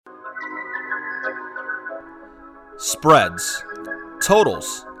Spreads,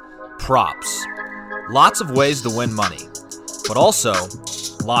 totals, props. Lots of ways to win money, but also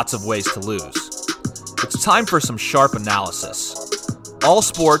lots of ways to lose. It's time for some sharp analysis. All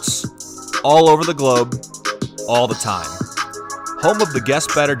sports, all over the globe, all the time. Home of the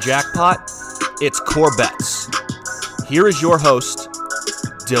Guess Better jackpot, it's Core Bets. Here is your host,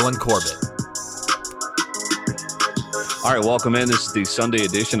 Dylan Corbett. All right, welcome in. This is the Sunday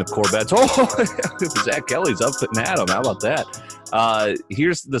edition of Core Bets. Oh, Zach Kelly's up and at him. How about that?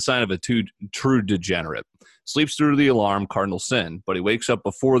 Here's the sign of a true degenerate. Sleeps through the alarm, cardinal sin, but he wakes up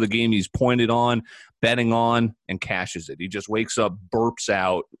before the game he's pointed on, betting on, and cashes it. He just wakes up, burps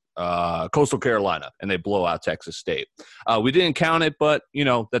out Coastal Carolina, and they blow out Texas State. We didn't count it, but,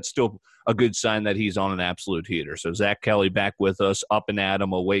 that's still a good sign that he's on an absolute heater. So Zach Kelly back with us, up and at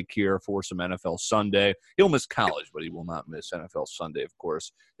him, awake here for some NFL Sunday. He'll miss college, but he will not miss NFL Sunday, of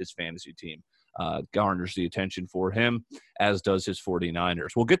course. His fantasy team garners the attention for him, as does his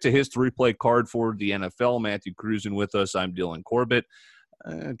 49ers. We'll get to his three-play card for the NFL. Matthew Cruzen with us. I'm Dylan Corbett.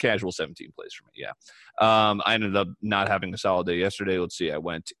 Casual 17 plays for me, yeah. I ended up not having a solid day yesterday. Let's see, I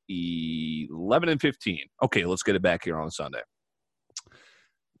went 11-15. Okay, let's get it back here on Sunday.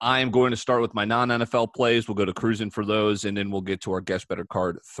 I am going to start with my non-NFL plays. We'll go to Cruzen for those, and then we'll get to our Guess Better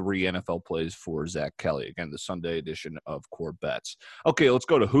card, 3 NFL plays for Zach Kelly. Again, the Sunday edition of Core Bets. Okay, let's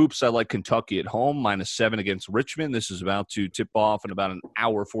go to hoops. I like Kentucky at home, -7 against Richmond. This is about to tip off in about an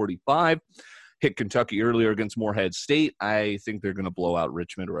hour 45. Hit Kentucky earlier against Morehead State. I think they're going to blow out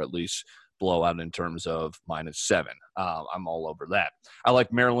Richmond, or at least blow out in terms of -7. I'm all over that. I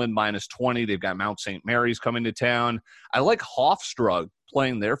like Maryland -20. They've got Mount St. Mary's coming to town. I like Hofstra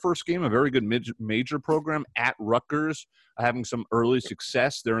playing their first game, a very good major program at Rutgers, having some early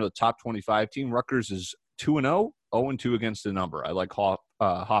success. They're in the top 25 team. Rutgers is 2-0, 0-2 against the number. I like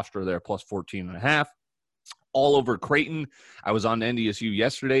Hofstra there, +14.5. All over Creighton. I was on NDSU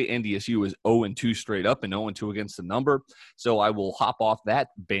yesterday. NDSU is 0-2 straight up and 0-2 against the number. So I will hop off that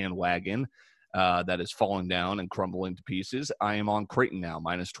bandwagon that is falling down and crumbling to pieces. I am on Creighton now,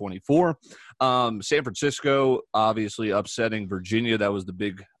 -24. San Francisco, obviously upsetting Virginia. That was the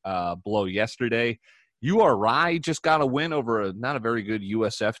big blow yesterday. URI just got a win over not a very good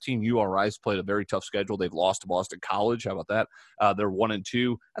USF team. URI's played a very tough schedule. They've lost to Boston College. How about that? They're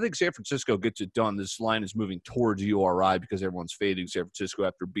 1-2. I think San Francisco gets it done. This line is moving towards URI because everyone's fading San Francisco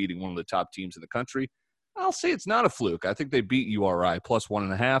after beating one of the top teams in the country. I'll say it's not a fluke. I think they beat URI,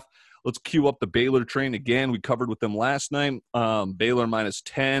 +1.5. Let's cue up the Baylor train again. We covered with them last night. Baylor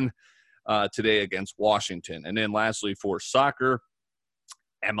 -10 today against Washington. And then lastly for soccer,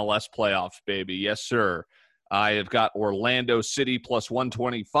 MLS playoffs, baby. Yes, sir. I have got Orlando City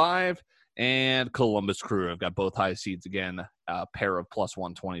 +125 and Columbus Crew. I've got both high seeds again, a pair of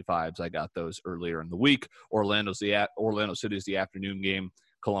 +125s. I got those earlier in the week. Orlando City is the afternoon game.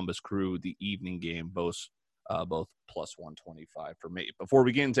 Columbus Crew, the evening game, both +125 for me. Before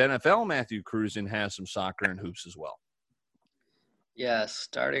we get into NFL, Matthew Cruzen has some soccer and hoops as well. Yeah,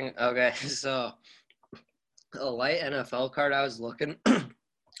 okay, so a light NFL card I was looking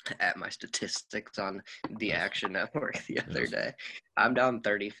at my statistics on the Action Network the other day. I'm down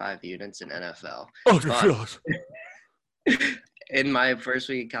 35 units in NFL. In my first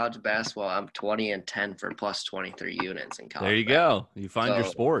week of college basketball, I'm 20-10 for +23 units in college. There you go. You find your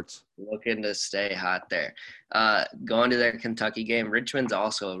sports. Looking to stay hot there. Going to their Kentucky game. Richmond's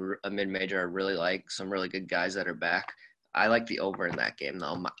also a mid-major. I really like some really good guys that are back. I like the over in that game,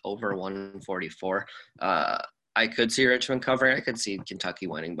 though. Over 144. I could see Richmond covering. I could see Kentucky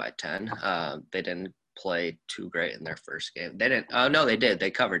winning by 10. They didn't play too great in their first game. They didn't. No, they did.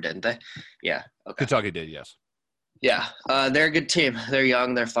 They covered, didn't they? Yeah. Okay. Kentucky did, yes. Yeah. They're a good team. They're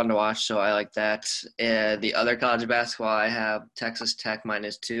young. They're fun to watch, so I like that. The other college basketball, I have Texas Tech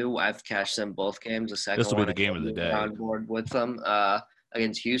 -2. I've cashed them both games. The second this will be the game of the day. On board with them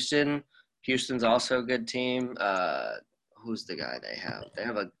against Houston. Houston's also a good team. Who's the guy they have? They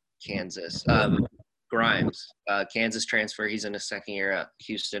have a Kansas. Grimes, Kansas transfer. He's in his second year at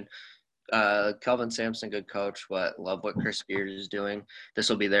Houston. Kelvin Sampson, good coach. Love what Chris Beard is doing. This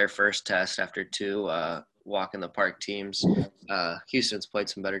will be their first test after 2 walk in the park teams. Houston's played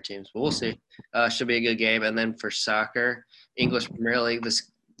some better teams, but we'll see. Should be a good game. And then for soccer, English Premier League,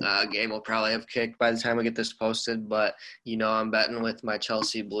 this game will probably have kicked by the time we get this posted. But I'm betting with my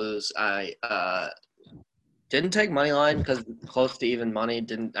Chelsea Blues. I didn't take money line because close to even money.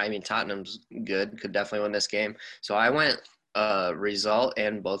 Tottenham's good, could definitely win this game. So I went result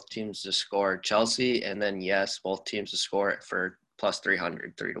and both teams to score. Chelsea, and then, yes, both teams to score for plus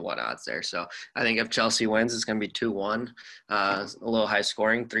 300, 3-1 odds there. So I think if Chelsea wins, it's going to be 2-1, a little high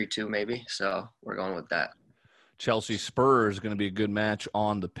scoring, 3-2 maybe. So we're going with that. Chelsea Spurs going to be a good match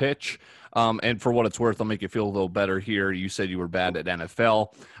on the pitch. And for what it's worth, I'll make you feel a little better here. You said you were bad at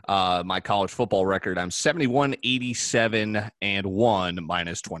NFL. My college football record, I'm 71, 87, and 1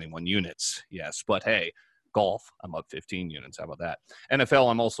 minus 21 units. Yes, but hey, golf, I'm up 15 units. How about that?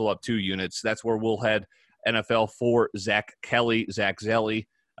 NFL, I'm also up 2 units. That's where we'll head. NFL for Zach Kelly, Zach Zelli,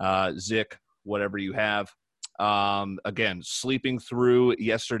 Zick, whatever you have. Again, sleeping through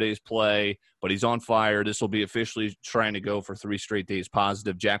yesterday's play, but he's on fire. This will be officially trying to go for 3 straight days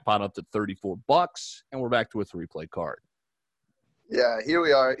positive. Jackpot up to $34, and we're back to a 3-play card. Yeah, here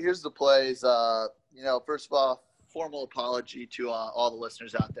we are. Here's the plays. First of all, formal apology to all the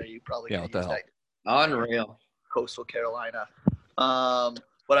listeners out there. You probably what the hell? Unreal. Coastal Carolina.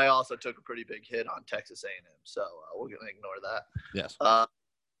 But I also took a pretty big hit on Texas A&M, so we're going to ignore that. Yes.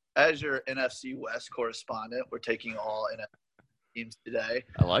 As your NFC West correspondent, we're taking all NFC teams today.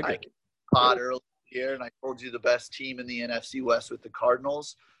 I like it. Pod earlier here, and I told you the best team in the NFC West with the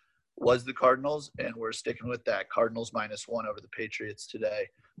Cardinals was the Cardinals, and we're sticking with that. Cardinals -1 over the Patriots today.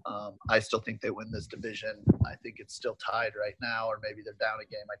 I still think they win this division. I think it's still tied right now, or maybe they're down a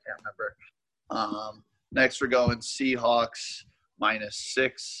game. I can't remember. Next, we're going Seahawks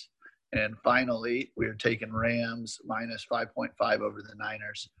 -6. And finally, we're taking Rams -5.5 over the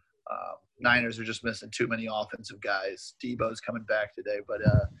Niners. Niners are just missing too many offensive guys. Debo's coming back today, but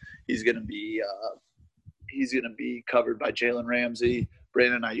he's going to be covered by Jalen Ramsey.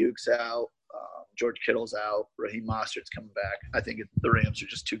 Brandon Ayuk's out. George Kittle's out. Raheem Mostert's coming back. I think the Rams are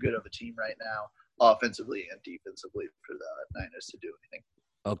just too good of a team right now, offensively and defensively, for the Niners to do anything.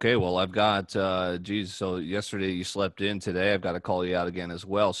 Okay, well, I've got, so yesterday you slept in. Today I've got to call you out again as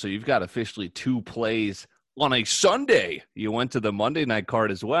well. So you've got officially 2 plays on a Sunday. You went to the Monday night card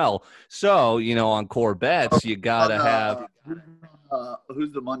as well. So, on core bets, you got to have.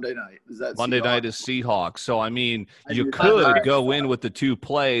 Who's the Monday night? Is that Monday Seahawks? night is Seahawks. So, you could go in with the 2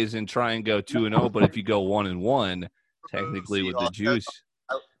 plays and try and go 2-0, but if you go 1-1, technically with the juice.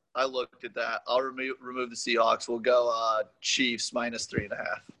 I looked at that. I'll remove the Seahawks. We'll go Chiefs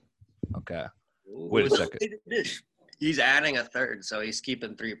 -3.5. Okay. Wait a second. He's adding a third, so he's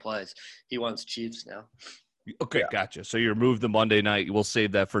keeping 3 plays. He wants Chiefs now. Okay, yeah. Gotcha. So you removed the Monday night. We'll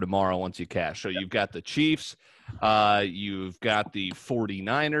save that for tomorrow once you cash. So you've got the Chiefs, you've got the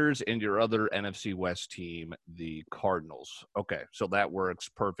 49ers, and your other NFC West team, the Cardinals. Okay, so that works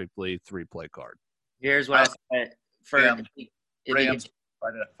perfectly. 3-play card. Here's what I said. Rams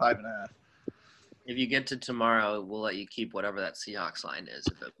 5.5. If you get to tomorrow, we'll let you keep whatever that Seahawks line is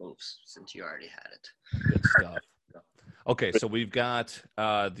if it moves, since you already had it. Good stuff. Okay, so we've got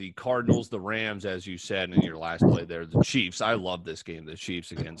the Cardinals, the Rams, as you said in your last play there, the Chiefs. I love this game, the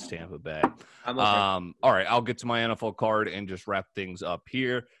Chiefs against Tampa Bay. All right, I'll get to my NFL card and just wrap things up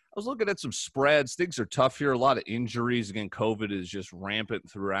here. I was looking at some spreads. Things are tough here. A lot of injuries. Again, COVID is just rampant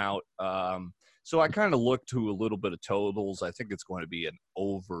throughout. So I kind of look to a little bit of totals. I think it's going to be an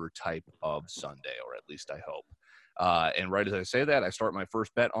over type of Sunday, or at least I hope. And right as I say that, I start my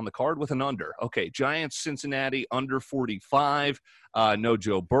first bet on the card with an under. Okay, Giants, Cincinnati, under 45. No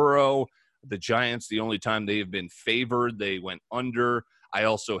Joe Burrow. The Giants, the only time they have been favored, they went under. I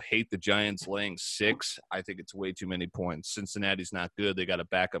also hate the Giants laying 6. I think it's way too many points. Cincinnati's not good. They got a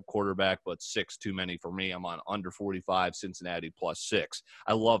backup quarterback, but 6 too many for me. I'm on under 45, Cincinnati +6.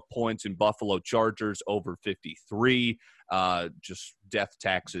 I love points in Buffalo Chargers over 53. Just death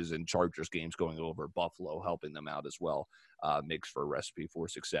taxes and Chargers games going over. Buffalo helping them out as well. Makes for a recipe for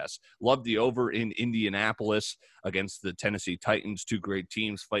success. Love the over in Indianapolis against the Tennessee Titans. 2 great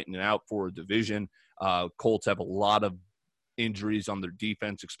teams fighting it out for a division. Colts have a lot of injuries on their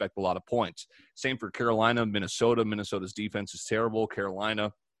defense, expect a lot of points. Same for Carolina, Minnesota. Minnesota's defense is terrible.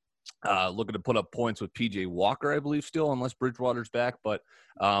 Carolina looking to put up points with P.J. Walker, I believe, still, unless Bridgewater's back, but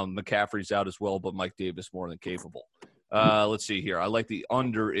McCaffrey's out as well, but Mike Davis more than capable. Let's see here. I like the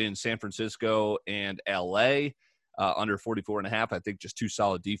under in San Francisco and L.A., under 44.5. I think just 2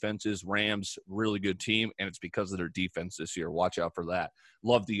 solid defenses. Rams, really good team, and it's because of their defense this year. Watch out for that.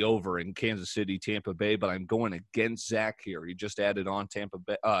 Love the over in Kansas City, Tampa Bay, but I'm going against Zach here. He just added on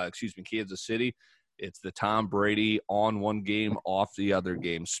Kansas City. It's the Tom Brady on one game, off the other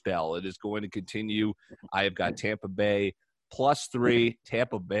game spell. It is going to continue. I have got Tampa Bay +3,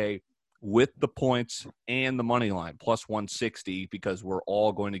 Tampa Bay with the points and the money line, +160, because we're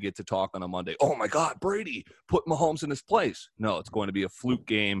all going to get to talk on a Monday. Oh, my God, Brady, put Mahomes in his place. No, it's going to be a fluke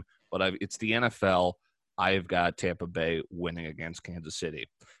game, but it's the NFL. I've got Tampa Bay winning against Kansas City.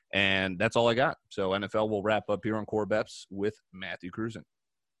 And that's all I got. So NFL will wrap up here on Core Bets with Matthew Cruzen.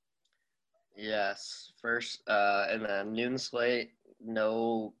 Yes. First, in the noon slate,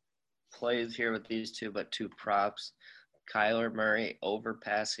 no plays here with these two, but two props. Kyler Murray over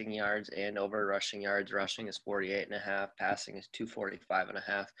passing yards and over rushing yards. Rushing is 48.5. Passing is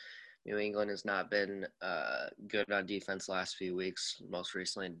 245.5. New England has not been good on defense last few weeks. Most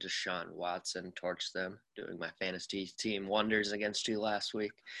recently, Deshaun Watson torched them, doing my fantasy team wonders against you last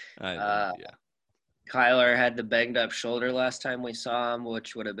week. Yeah. Kyler had the banged up shoulder last time we saw him,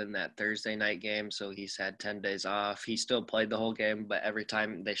 which would have been that Thursday night game. So he's had 10 days off. He still played the whole game, but every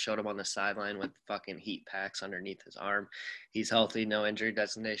time they showed him on the sideline with fucking heat packs underneath his arm, he's healthy, no injury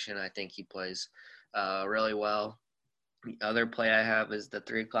designation. I think he plays really well. The other play I have is the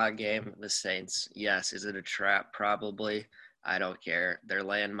 3:00 game, the Saints. Yes. Is it a trap? Probably. I don't care. They're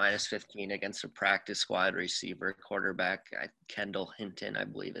laying -15 against a practice squad receiver quarterback. Kendall Hinton, I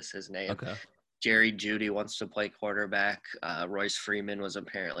believe is his name. Okay. Jerry Jeudy wants to play quarterback. Royce Freeman was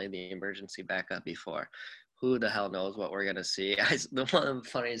apparently the emergency backup before. Who the hell knows what we're going to see? One of the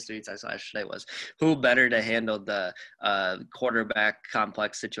funniest tweets I saw yesterday was, who better to handle the quarterback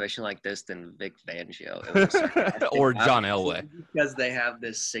complex situation like this than Vic Fangio? Or John Elway. Because they have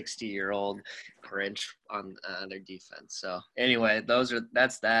this 60-year-old Grinch on their defense. So anyway,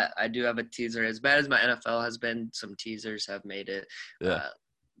 that's that. I do have a teaser. As bad as my NFL has been, some teasers have made it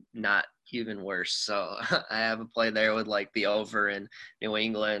not even worse. So I have a play there with like the over in New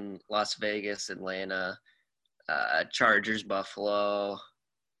England, Las Vegas, Atlanta, Chargers, Buffalo,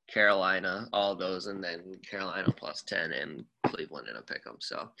 Carolina, all those, and then Carolina +10 and Cleveland in a pick'em.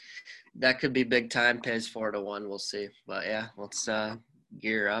 So that could be big time. Pays 4-1. We'll see. But yeah, let's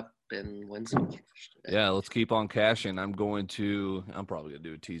gear up and win some cash today. Yeah, let's keep on cashing. I'm probably going to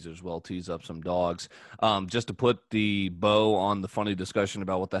do a teaser as well, tease up some dogs. Just to put the bow on the funny discussion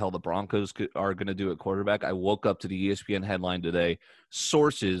about what the hell the Broncos are going to do at quarterback, I woke up to the ESPN headline today.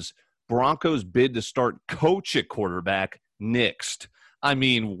 Sources, Broncos bid to start coach at quarterback nixed. I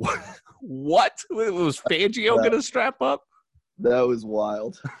mean, what? Was Fangio going to strap up? That was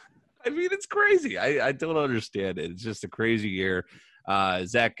wild. I mean, it's crazy. I don't understand it. It's just a crazy year.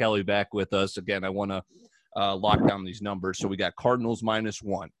 Zach Kelly back with us. Again, I want to lock down these numbers. So we got Cardinals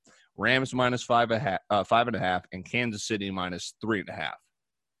 -1, Rams -5.5, and Kansas City -3.5.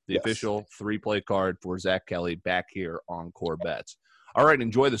 The official 3-play card for Zach Kelly back here on Core Bets. All right,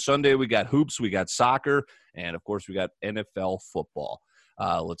 enjoy the Sunday. We got hoops, we got soccer, and, of course, we got NFL football.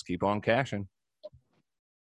 Let's keep on cashing.